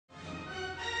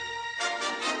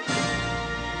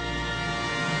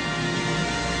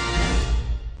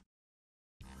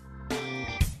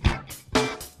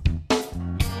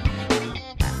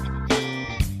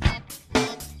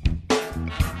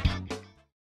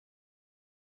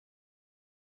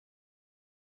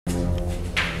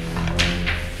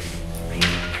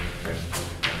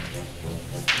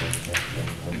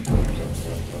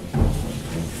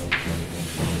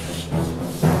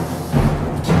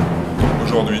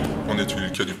Aujourd'hui, on étudie le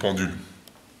cas du pendule.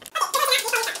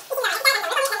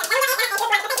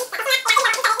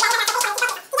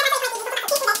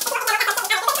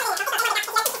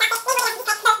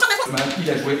 Il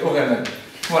a joué au Real.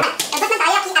 Voilà.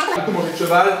 Un peu mangé de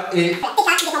cheval et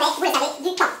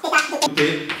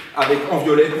avec en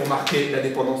violet pour marquer la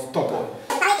dépendance temporelle.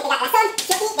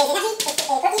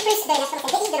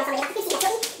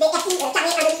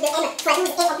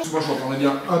 Moi je m'entendais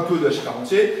bien un peu de H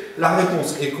entier. La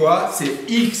réponse est quoi? C'est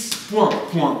x point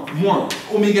moins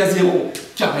oméga 0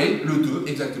 carré, le 2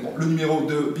 exactement, le numéro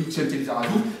de Big Chain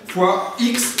Telizarajou, fois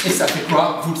x, et ça fait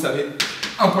quoi? Vous le savez,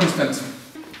 un point d'exclamation.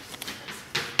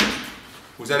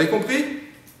 Vous avez compris?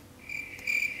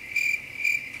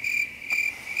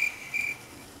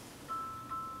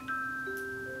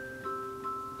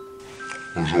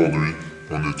 Aujourd'hui,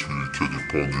 on étudie le cas du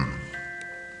pendule.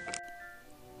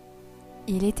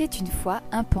 Il était une fois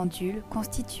un pendule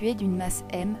constitué d'une masse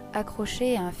m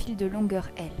accrochée à un fil de longueur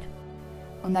L.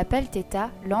 On appelle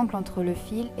θ l'angle entre le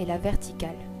fil et la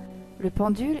verticale. Le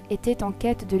pendule était en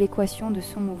quête de l'équation de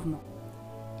son mouvement.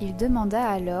 Il demanda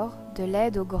alors de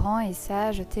l'aide au grand et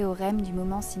sage théorème du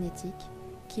moment cinétique,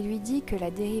 qui lui dit que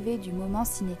la dérivée du moment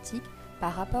cinétique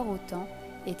par rapport au temps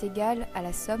est égale à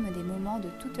la somme des moments de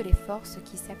toutes les forces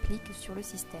qui s'appliquent sur le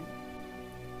système.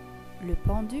 Le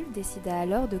pendule décida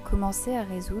alors de commencer à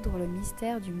résoudre le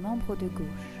mystère du membre de gauche.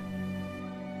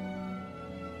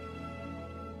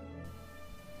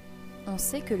 On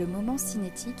sait que le moment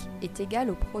cinétique est égal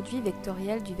au produit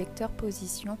vectoriel du vecteur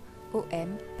position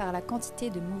OM par la quantité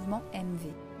de mouvement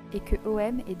MV, et que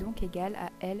OM est donc égal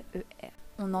à LER.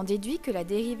 On en déduit que la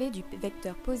dérivée du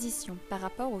vecteur position par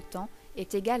rapport au temps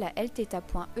est égale à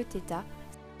Lθ.Eθ.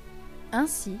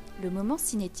 Ainsi, le moment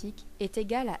cinétique est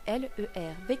égal à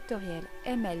LER vectoriel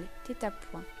ml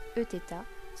θ.Eθ,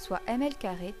 soit ml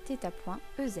carré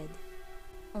θ.Ez.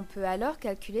 On peut alors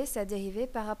calculer sa dérivée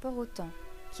par rapport au temps,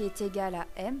 qui est égale à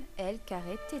ml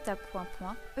carré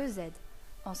θ.Ez,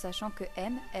 en sachant que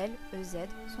m, l, ez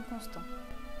sont constants.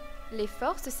 Les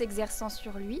forces s'exerçant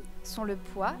sur lui sont le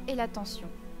poids et la tension,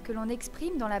 que l'on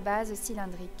exprime dans la base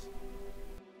cylindrique.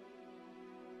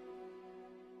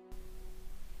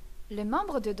 Le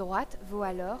membre de droite vaut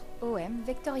alors OM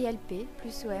vectoriel P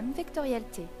plus OM vectoriel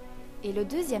T, et le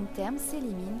deuxième terme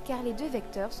s'élimine car les deux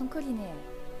vecteurs sont collinéaires.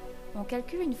 On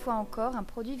calcule une fois encore un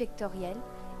produit vectoriel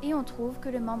et on trouve que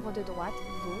le membre de droite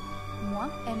vaut moins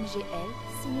mgl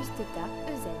sinus θ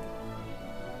ez.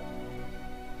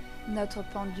 Notre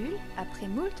pendule, après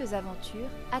moultes aventures,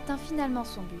 atteint finalement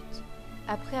son but.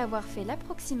 Après avoir fait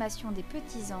l'approximation des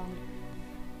petits angles,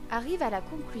 arrive à la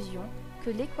conclusion que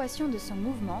l'équation de son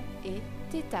mouvement est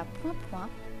θ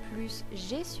plus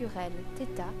g sur l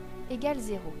θ égale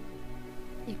 0.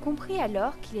 Il comprit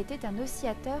alors qu'il était un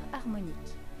oscillateur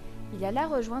harmonique. Il alla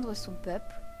rejoindre son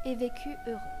peuple et vécut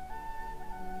heureux.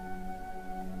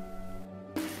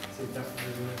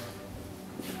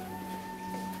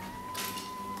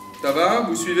 Ça va?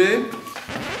 Vous suivez?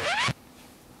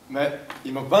 Mais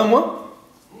il manque pas un moins?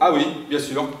 Ah oui, bien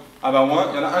sûr. Ah bah au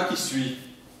moins, il y en a un qui suit.